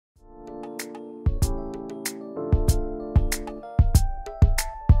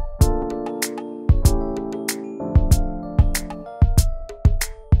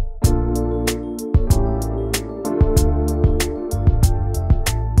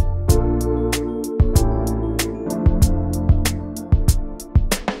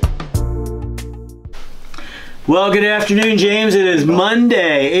Well, good afternoon, James. It is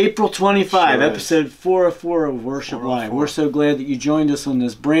Monday, April 25, episode 404 of Worship Live. We're so glad that you joined us on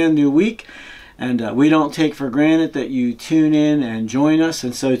this brand new week, and we don't take for granted that you tune in and join us.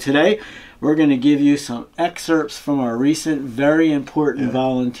 And so today, we're going to give you some excerpts from our recent, very important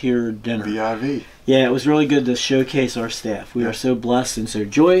volunteer dinner. VIV. Yeah, it was really good to showcase our staff. We are so blessed. And so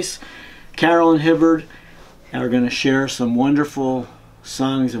Joyce, Carol, and Hibbard are going to share some wonderful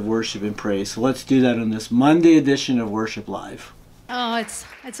songs of worship and praise. So let's do that on this Monday edition of Worship Live. Oh, it's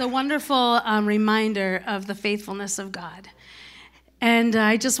a wonderful reminder of the faithfulness of God. And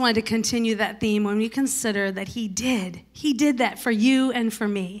I just wanted to continue that theme when we consider that He did that for you and for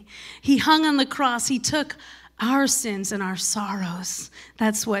me. He hung on the cross. He took our sins and our sorrows.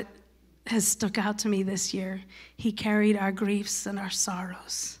 That's what has stuck out to me this year. He carried our griefs and our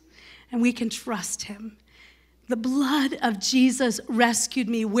sorrows. And we can trust Him. The blood of Jesus rescued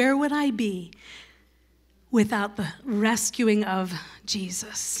me. Where would I be without the rescuing of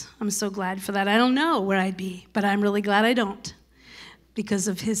Jesus? I'm so glad for that. I don't know where I'd be, but I'm really glad I don't because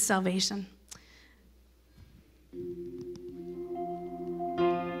of His salvation.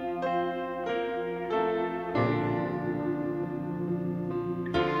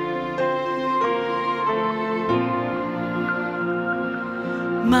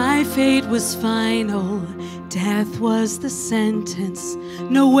 My fate was final, death was the sentence,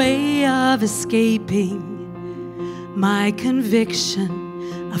 no way of escaping. My conviction,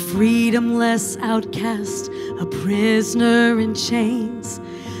 a freedomless outcast, a prisoner in chains,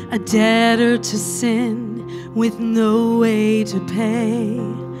 a debtor to sin with no way to pay.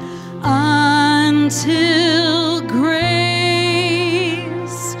 Until grace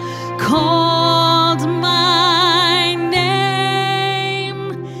called my name,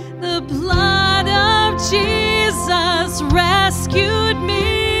 the blood of Jesus rescued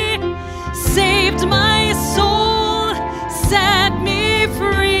me, saved my soul, set me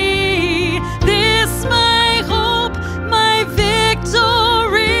free. This my hope, my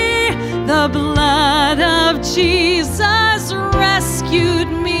victory. The blood of Jesus rescued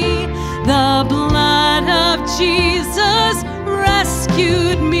me. The blood of Jesus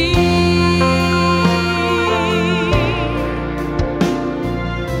rescued me.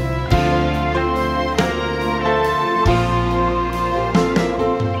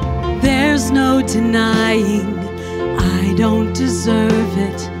 There's no denying I don't deserve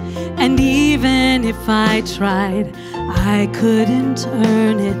it, and even if I tried, I couldn't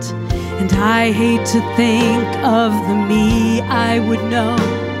earn it. And I hate to think of the me I would know,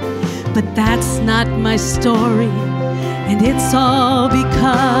 but that's not my story, and it's all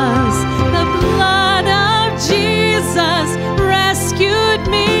because the blood of Jesus rescued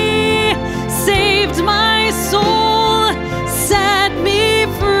me, saved my soul, set me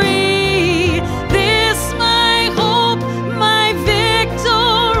free. This my hope, my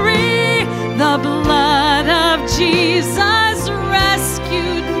victory. The blood of Jesus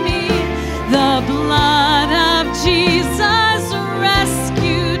rescued me. The blood of Jesus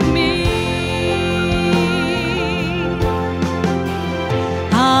rescued me.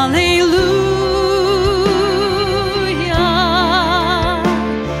 Hallelujah.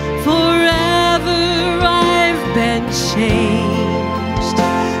 Forever I've been changed.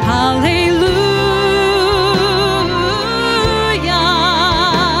 Hallelujah.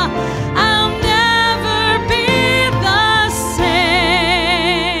 I'll never be the same.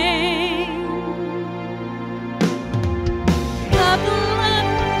 The blood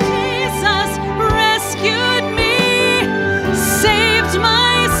of Jesus rescued me, saved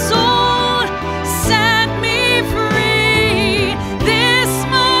my soul, set me free. This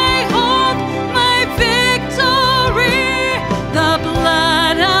my hope, my victory. The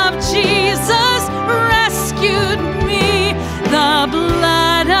blood of Jesus rescued me. The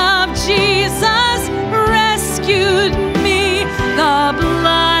blood of Jesus rescued me. The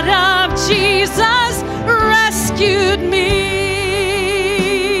blood of Jesus rescued me.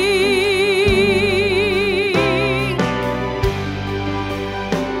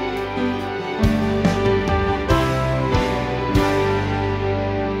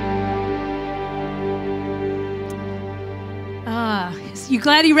 You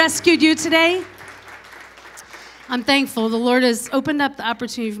glad He rescued you today? I'm thankful. The Lord has opened up the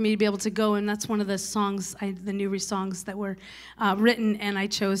opportunity for me to be able to go, and that's one of the songs, the new songs that were written, and I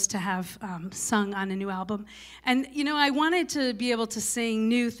chose to have sung on a new album. And, you know, I wanted to be able to sing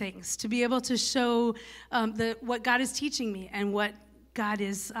new things, to be able to show what God is teaching me and what God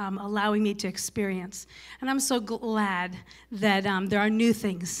is allowing me to experience. And I'm so glad that there are new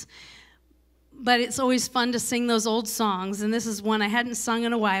things. But it's always fun to sing those old songs, and this is one I hadn't sung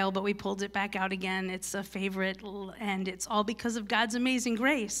in a while, but we pulled it back out again. It's a favorite, and it's all because of God's amazing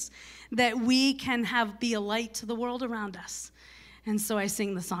grace that we can be a light to the world around us. And so I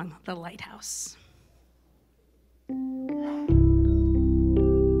sing the song, The Lighthouse.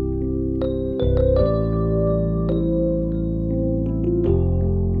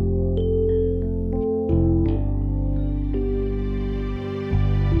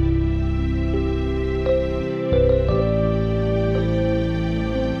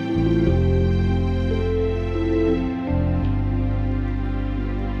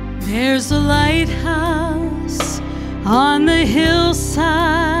 There's a lighthouse on the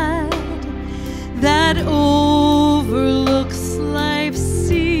hillside that overlooks life's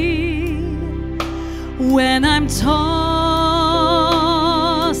sea. When I'm tossed,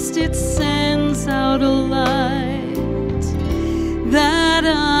 it sends out a light that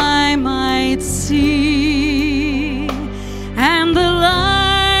I might see. And the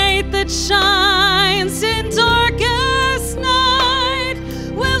light that shines in darkest night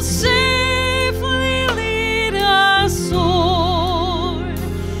will safely lead us o'er.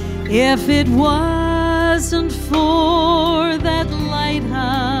 If it wasn't for that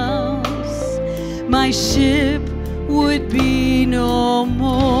lighthouse, my ship would be no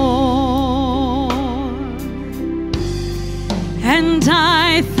more. And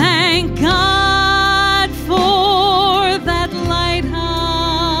I thank God for that lighthouse.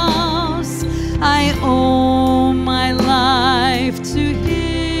 I owe my life to Him.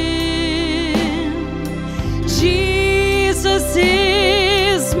 Jesus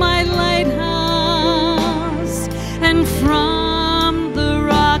is my lighthouse, and from the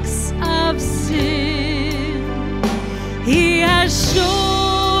rocks of sin, He has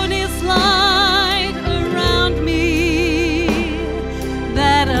shown His light around me,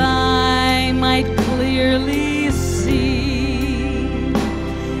 that I might clearly see.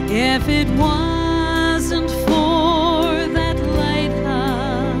 If it wasn't for that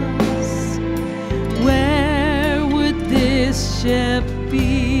lighthouse, where would this ship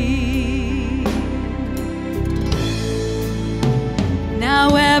be?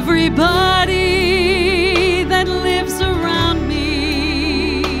 Now everybody that lives around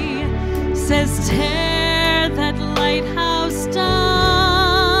me says, tear that lighthouse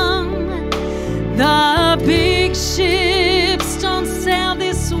down. The big ships don't sail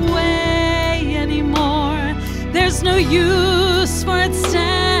this way anymore. There's no use for it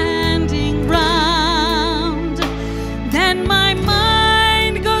standing round. Then my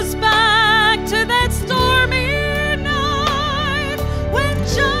mind goes back to that stormy night, when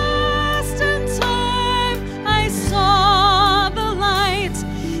just in time I saw the light.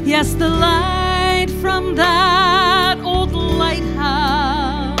 Yes, the light from that old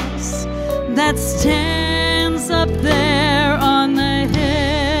lighthouse that stands up there on the hill.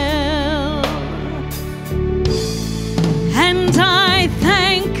 And I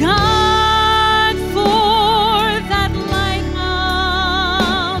thank God for that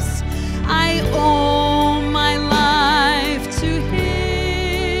lighthouse. I owe my life to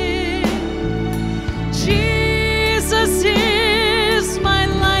Him. Jesus is my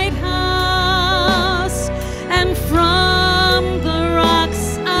lighthouse, and from the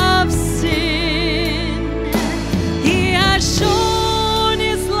rocks of sin, He has shown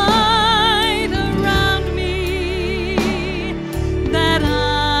His light around me, that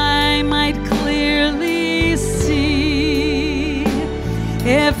I might clearly see.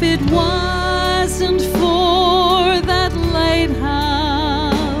 If it wasn't for that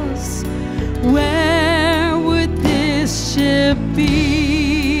lighthouse, where would this ship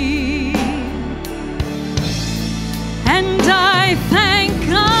be? And I thank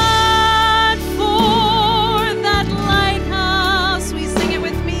God for that lighthouse. We sing it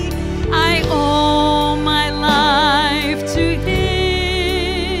with me. I owe my life to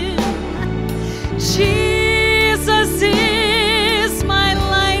Him. Jesus is my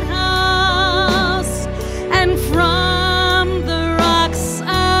lighthouse, and from the rocks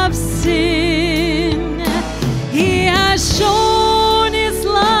of sin, He has shown His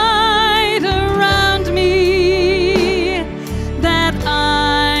light around me, that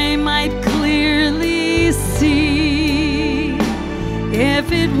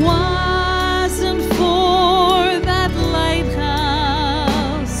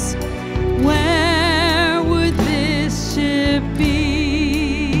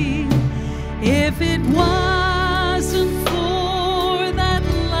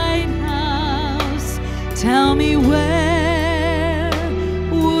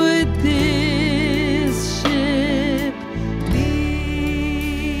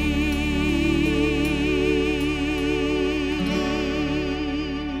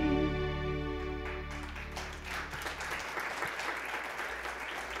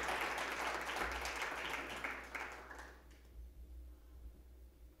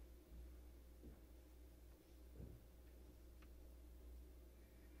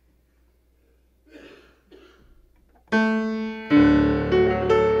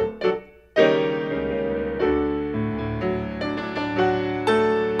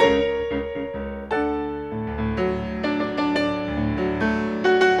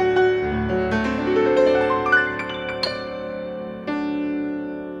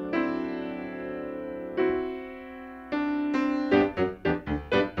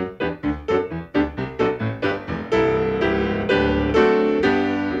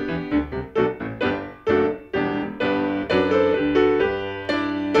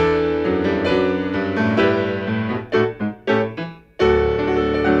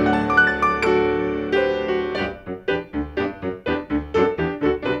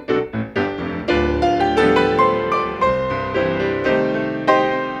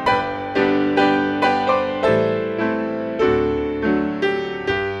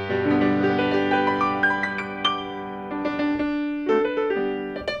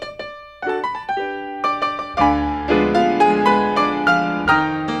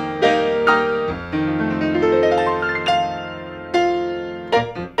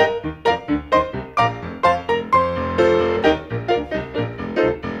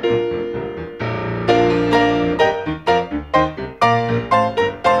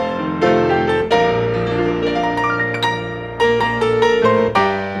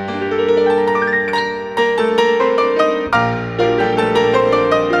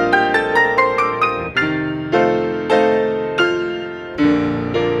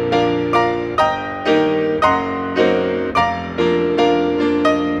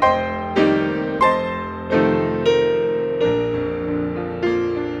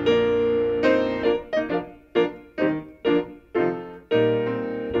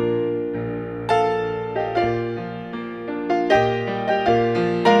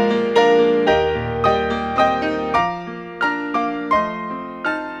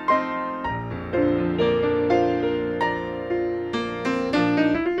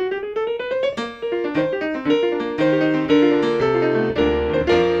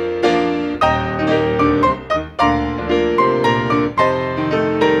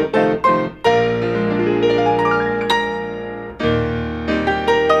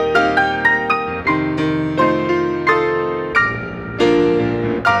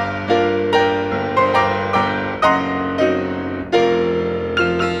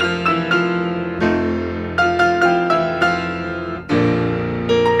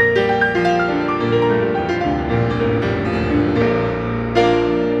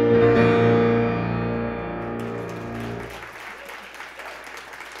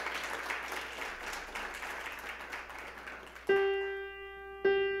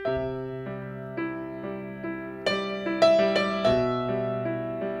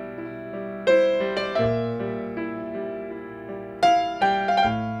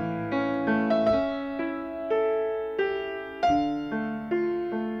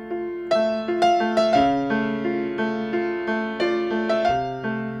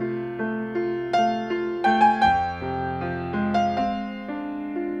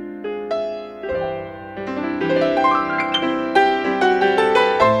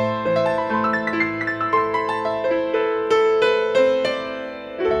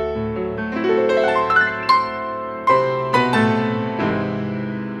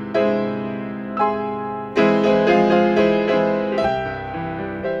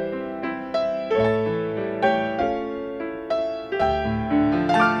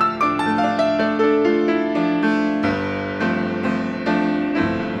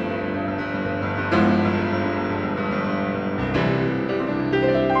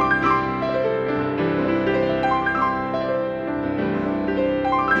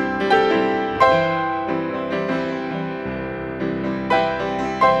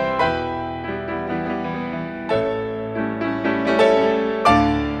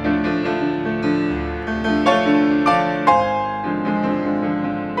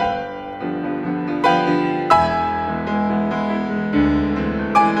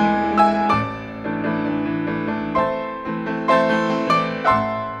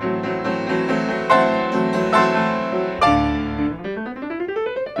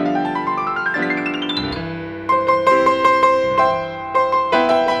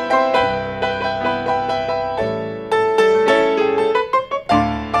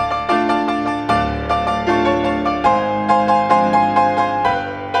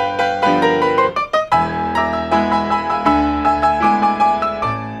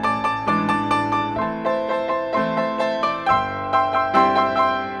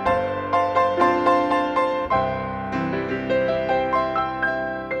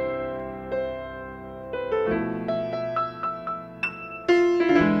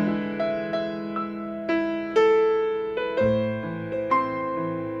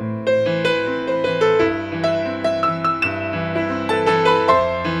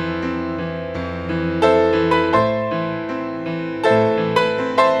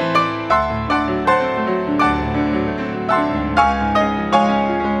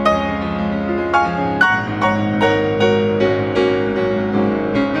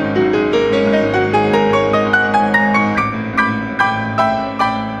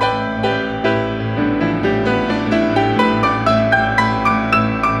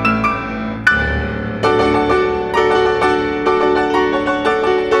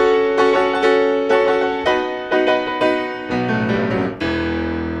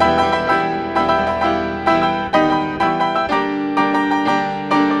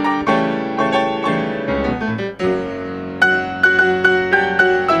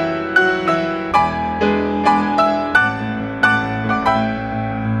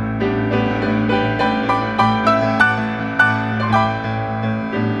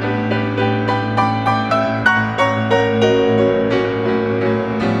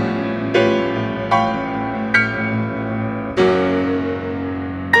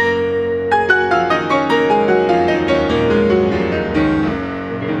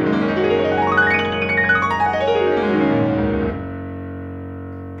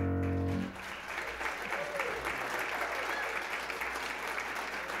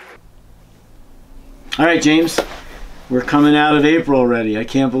All right, James. We're coming out of April already. I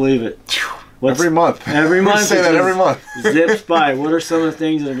can't believe it. Every month. Every month. We say that every month. Zips by. What are some of the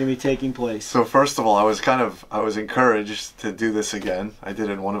things that are going to be taking place? So first of all, I was encouraged to do this again. I did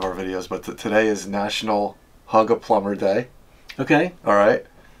it in one of our videos, but today is National Hug a Plumber Day. Okay. All right.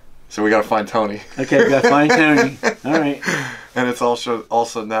 So we got to find Tony. Okay, we got to find Tony. All right. And it's also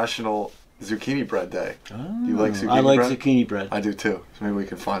National Zucchini Bread Day. Oh, You like zucchini bread? I like zucchini bread. I do too. So maybe we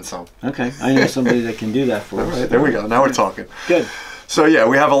can find some. Okay. I know somebody that can do that for All us. right, there we go. Now we're talking. Good. So yeah,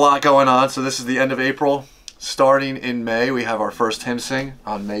 we have a lot going on. So this is the end of April. Starting in May, we have our first hymn sing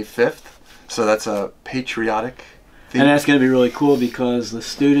on May 5th. So that's a patriotic theme. And that's going to be really cool because the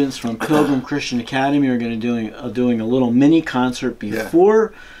students from Pilgrim Christian Academy are going to doing a little mini concert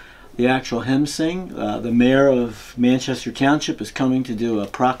before the actual hymn sing. The mayor of Manchester Township is coming to do a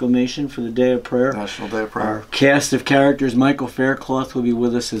proclamation for the Day of Prayer. National Day of Prayer. Our cast of characters, Michael Faircloth, will be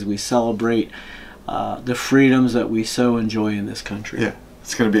with us as we celebrate the freedoms that we so enjoy in this country. Yeah,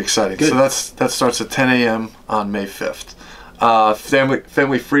 it's going to be exciting. Good. So that starts at 10 a.m. on May 5th.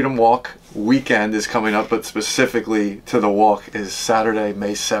 Family Freedom Walk weekend is coming up, but specifically to the walk is Saturday,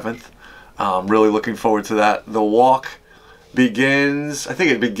 May 7th. Really looking forward to that. The walk begins, I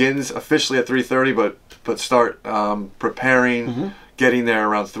think it begins officially at 3:30, but start preparing, getting there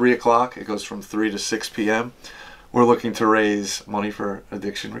around 3 o'clock. It goes from 3 to 6 p.m. We're looking to raise money for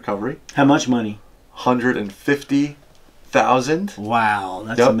addiction recovery. How much money? 150,000. Wow,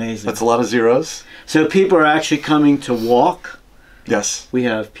 that's Yep, amazing. that's a lot of zeros. So people are actually coming to walk. Yes. We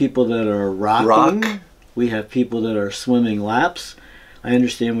have people that are rocking. We have people that are swimming laps. I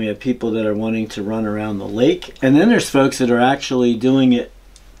understand we have people that are wanting to run around the lake. And then there's folks that are actually doing it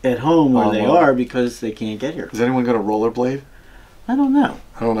at home where they are because they can't get here. Is anyone going to rollerblade? I don't know.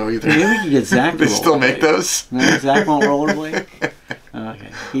 I don't know either. Maybe we could get Zach to They still make rollerblade. those? No, Zach won't rollerblade? Okay.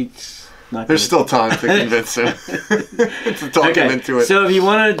 He's not There's gonna- still time to convince him. To talk him into it. So if you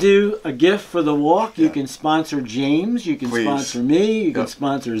want to do a gift for the walk, you can sponsor James, you can Please. sponsor me, you can Yep.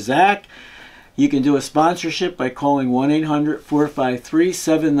 sponsor Zach. You can do a sponsorship by calling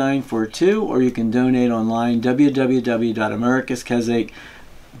 1-800-453-7942, or you can donate online,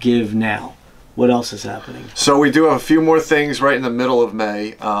 www.americaskesek.give now. What else is happening? So we do have a few more things right in the middle of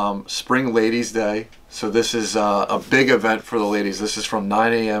May. Spring Ladies Day. So this is a big event for the ladies. This is from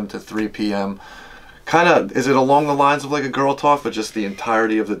 9 a.m. to 3 p.m. Kind of, is it along the lines of like a girl talk, but just the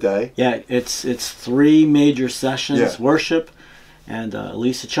entirety of the day? Yeah, it's 3 major sessions, Yeah. worship, and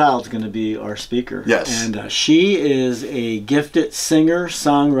Lisa Child's going to be our speaker. Yes. And she is a gifted singer,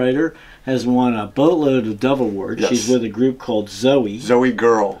 songwriter, has won a boatload of Dove Awards. Yes. She's with a group called Zoe. Zoe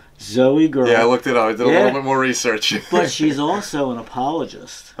Girl. Zoe Girl. Yeah, I looked it up. I did a little bit more research. But she's also an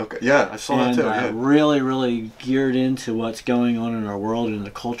apologist. Okay. Yeah, I saw And that too. Yeah. really, really geared into what's going on in our world and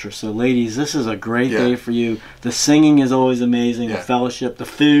the culture. So, ladies, this is a great day for you. The singing is always amazing. Yeah. The fellowship, the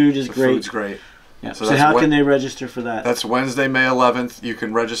food is The great. food's great. Yeah. So So, that's how what- can they register for that? That's Wednesday, May 11th. You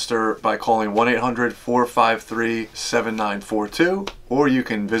can register by calling 1-800-453-7942, or you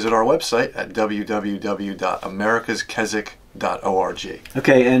can visit our website at www.americaskesek.org.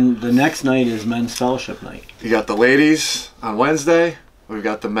 Okay, and the next night is men's fellowship night. You got the ladies on Wednesday. We've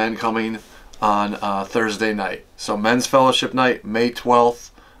got the men coming on Thursday night. So men's fellowship night, May 12th,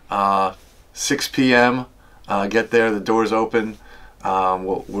 6 p.m. Get there. The doors open.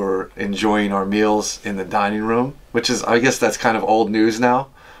 We're enjoying our meals in the dining room, which is, I guess that's kind of old news now,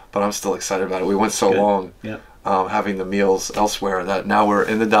 but I'm still excited about it. We went so Good. long Yep. having the meals elsewhere that now we're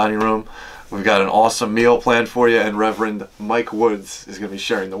in the dining room. We've got an awesome meal planned for you, and Reverend Mike Woods is going to be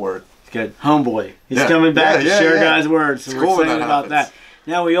sharing the word. Good. Homeboy. He's Yeah. coming back to Yeah, share yeah. God's word. So It's we're cool when excited that about happens. that.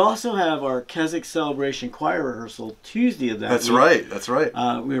 Now, we also have our Keswick Celebration Choir Rehearsal Tuesday of that That's week. right. That's right.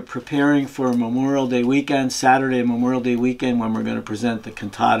 We're preparing for Memorial Day weekend, Saturday Memorial Day weekend, when we're going to present the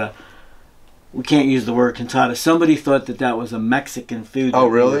cantata. We can't use the word cantata. Somebody thought that that was a Mexican food that we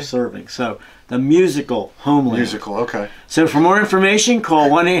really? were serving. So the musical Homeland. Musical. Okay. So for more information, call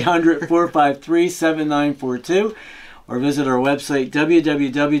 1-800-453-7942 or visit our website,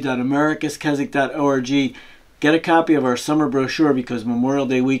 www.americaskesek.org. Get a copy of our summer brochure because Memorial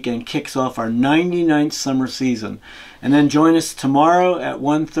Day weekend kicks off our 99th summer season. And then join us tomorrow at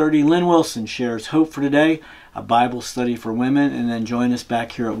 1:30. Lynn Wilson shares Hope for Today, a Bible study for women, and then join us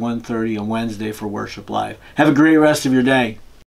back here at 1:30 on Wednesday for Worship Live. Have a great rest of your day.